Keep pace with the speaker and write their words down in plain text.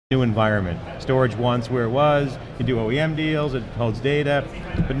new environment. Storage once where it was, you do OEM deals, it holds data,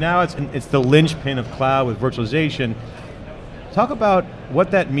 but now it's the linchpin of cloud with virtualization. Talk about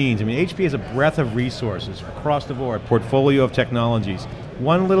what that means. I mean, HP has a breadth of resources across the board, portfolio of technologies.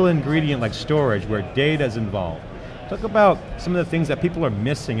 One little ingredient like storage where data is involved. Talk about some of the things that people are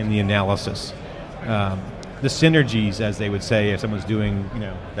missing in the analysis. The synergies, as they would say, if someone's doing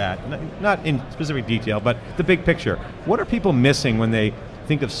that. Not in specific detail, but the big picture. What are people missing when they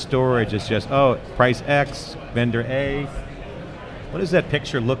think of storage as just, price X, vendor A? What does that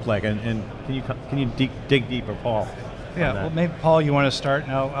picture look like? And can you dig deeper, Paul? Yeah, well, maybe Paul, you want to start,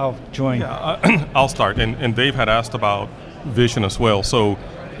 and I'll join. Yeah, I'll start. And Dave had asked about vision as well. So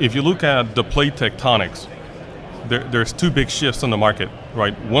if you look at the plate tectonics, there's two big shifts in the market,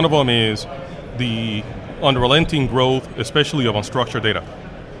 right? One of them is the unrelenting growth, especially of unstructured data.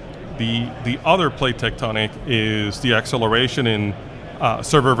 The other plate tectonic is the acceleration in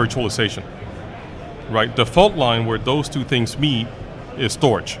server virtualization, right? The fault line where those two things meet is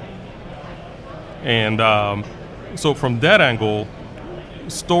storage. And so from that angle,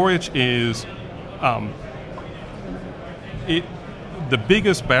 storage is the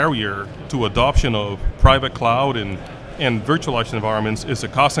biggest barrier to adoption of private cloud and virtualized environments is the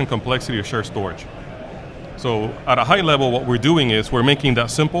cost and complexity of shared storage. So at a high level, what we're doing is we're making that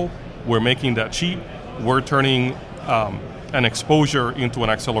simple, we're making that cheap, we're turning an exposure into an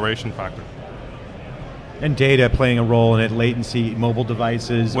acceleration factor. And data playing a role in it, latency, mobile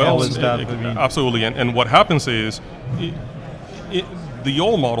devices, all this stuff. Absolutely, and what happens is, the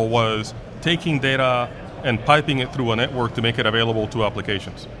old model was taking data and piping it through a network to make it available to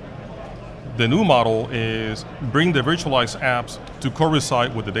applications. The new model is bring the virtualized apps to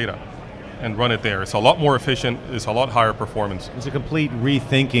co-reside with the data and run it there. It's a lot more efficient, it's a lot higher performance. It's a complete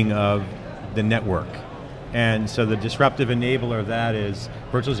rethinking of the network. And so the disruptive enabler of that is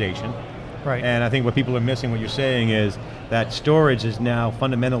virtualization. Right. And I think what people are missing, what you're saying, is that storage is now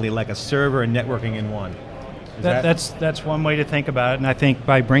fundamentally like a server and networking in one. That's one way to think about it, and I think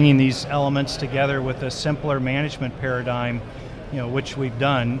by bringing these elements together with a simpler management paradigm, which we've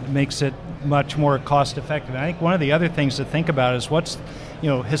done, makes it much more cost effective. And I think one of the other things to think about is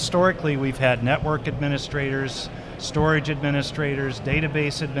historically we've had network administrators, storage administrators,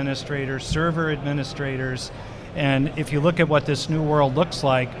 database administrators, server administrators, and if you look at what this new world looks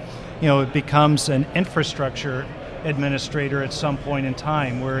like, it becomes an infrastructure administrator at some point in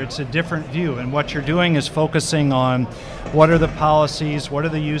time where it's a different view, and what you're doing is focusing on what are the policies, what are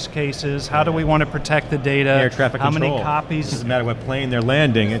the use cases, how do we want to protect the data, air traffic how control. many copies. It doesn't matter what plane they're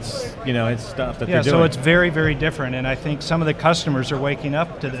landing, it's stuff that they're doing. So it's very, very different, and I think some of the customers are waking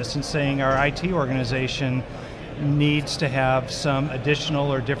up to this and saying our IT organization needs to have some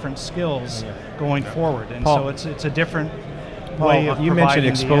additional or different skills going forward, and Paul, so it's a different way of you mentioned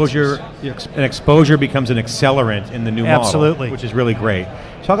exposure. An exposure becomes an accelerant in the new Absolutely. model, which is really great.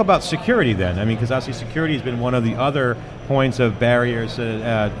 Talk about security then. I mean, because obviously security has been one of the other points of barriers,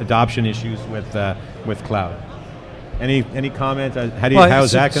 adoption issues with cloud. Any comment? How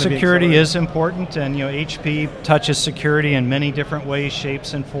is that going to be? Security is important, and HP touches security in many different ways,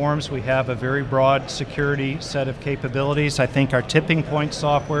 shapes, and forms. We have a very broad security set of capabilities. I think our tipping point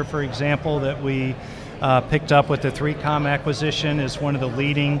software, for example, that we picked up with the 3Com acquisition, is one of the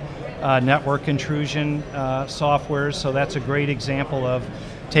leading network intrusion softwares. So that's a great example of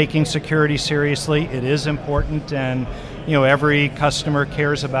taking security seriously. It is important, and every customer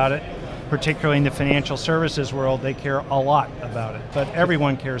cares about it. Particularly in the financial services world, they care a lot about it, but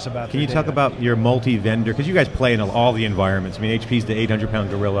everyone cares about it. Can you talk about your multi-vendor, because you guys play in all the environments. I mean, HP's the 800-pound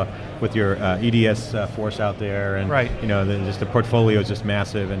gorilla with your EDS force out there, and right. Just the portfolio is just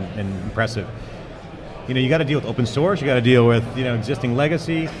massive and impressive. You got to deal with open source, you got to deal with existing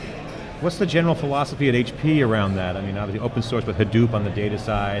legacy. What's the general philosophy at HP around that? I mean, obviously open source with Hadoop on the data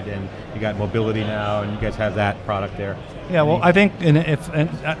side, and you got mobility now, and you guys have that product there. Yeah, well, I think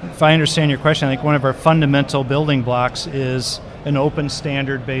if I understand your question, I think one of our fundamental building blocks is an open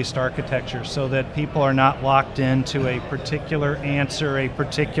standard-based architecture, so that people are not locked into a particular answer, a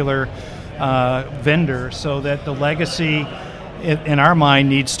particular vendor, so that the legacy, in our mind,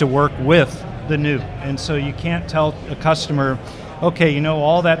 needs to work with the new. And so you can't tell a customer, okay,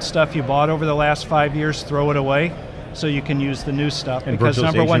 all that stuff you bought over the last 5 years, throw it away so you can use the new stuff, and because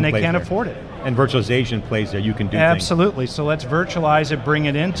number one, they can't afford it. And virtualization plays there, you can do Absolutely. things. So let's virtualize it, bring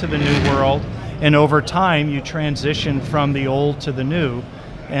it into the new world, and over time you transition from the old to the new,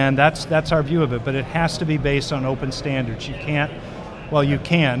 and that's our view of it, but it has to be based on open standards. You can't, well, you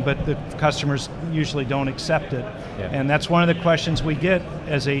can, but the customers usually don't accept it. Yeah. And that's one of the questions we get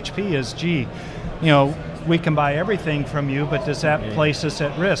as HP is, we can buy everything from you, but does that place us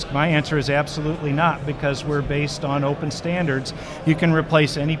at risk? My answer is absolutely not, because we're based on open standards. You can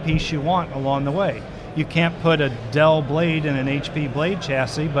replace any piece you want along the way. You can't put a Dell blade in an HP blade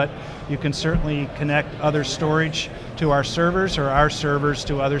chassis, but you can certainly connect other storage to our servers or our servers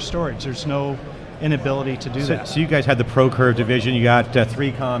to other storage. There's no inability to do that. So you guys had the ProCurve division, you got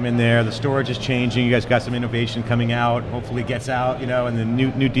 3Com in there, the storage is changing, you guys got some innovation coming out, hopefully gets out, and the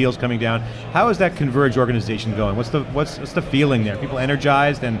new deals coming down. How is that converged organization going? What's the feeling there? People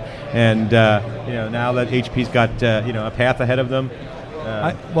energized and now that HP's got a path ahead of them?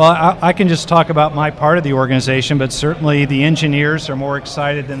 I can just talk about my part of the organization, but certainly the engineers are more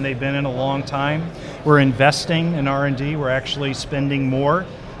excited than they've been in a long time. We're investing in R&D. We're actually spending more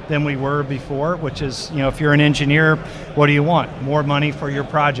than we were before, which is, if you're an engineer, what do you want? More money for your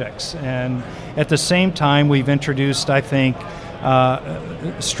projects. And at the same time, we've introduced, I think,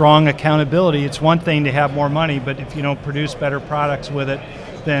 strong accountability. It's one thing to have more money, but if you don't produce better products with it,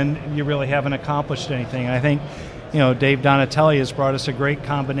 then you really haven't accomplished anything. I think Dave Donatelli has brought us a great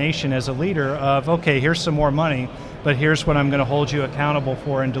combination as a leader of, okay, here's some more money, but here's what I'm going to hold you accountable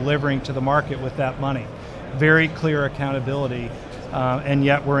for in delivering to the market with that money. Very clear accountability, and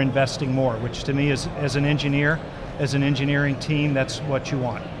yet we're investing more, which to me is, as an engineer, as an engineering team, that's what you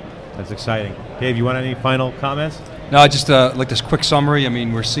want. That's exciting. Dave, you want any final comments? No, I just like this quick summary. I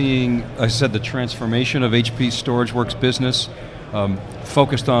mean, we're seeing, like I said, the transformation of HP's StorageWorks business,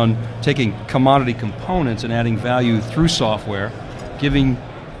 focused on taking commodity components and adding value through software, giving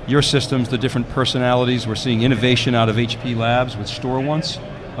your systems the different personalities. We're seeing innovation out of HP Labs with StoreOnce.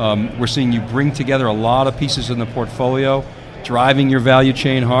 We're seeing you bring together a lot of pieces in the portfolio, driving your value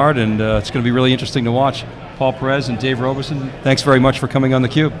chain hard, and it's going to be really interesting to watch. Paul Perez and Dave Roberson, thanks very much for coming on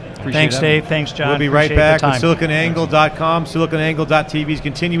theCUBE. Thanks, Dave. Thanks, John. We'll be right back with SiliconAngle.com, SiliconAngle TV's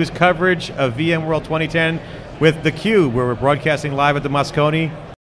continuous coverage of VMworld 2010 with theCUBE, where we're broadcasting live at the Moscone